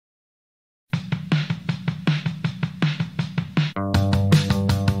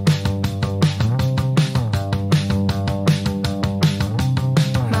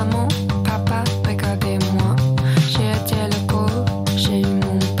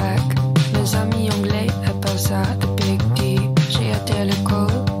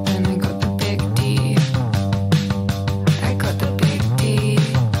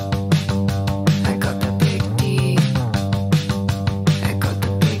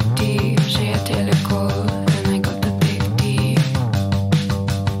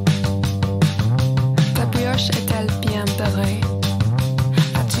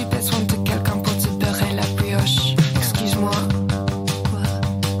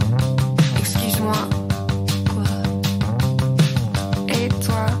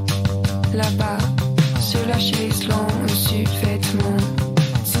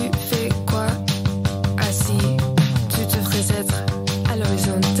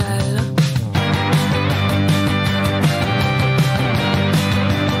étale.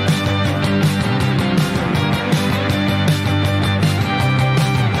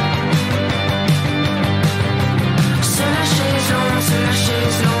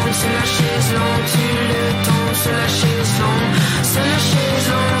 Sur la chaise longue, tu le tombes sur la chaise longue. Sur la chaise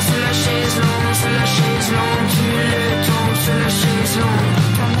longue, sur la chaise longue, sur la chaise longue, tu le tombes sur la chaise longue.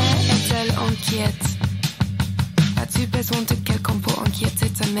 Ta mère est-elle inquiète? As-tu besoin de quelqu'un pour inquiéter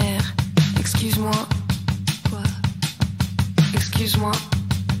ta mère? Excuse-moi. Quoi? Excuse-moi.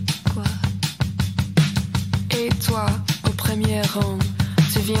 Quoi? Et toi, au premier rang,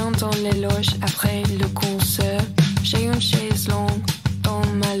 tu viens dans les loges après le concert. J'ai une chaise longue dans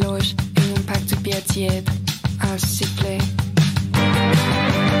ma loge et un pack de bière tiède à siffler.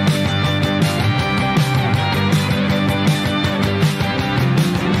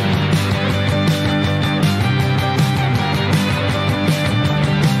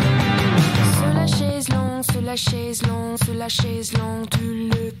 Sur la chaise longue, sur la chaise longue, sur la chaise longue, tu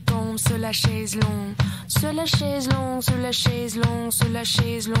le tombes sur la chaise longue. Sur la chaise longue, sur la chaise longue, sur la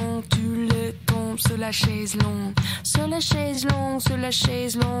chaise longue, tu le tombes sur la chaise longue. Sur la chaise longue, sur la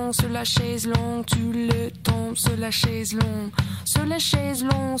chaise longue, sur la chaise longue, tu le tombes sur la chaise longue. Sur la chaise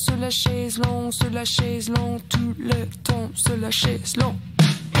longue, sur la chaise longue, sur la chaise longue, tu le tombes sur la chaise longue.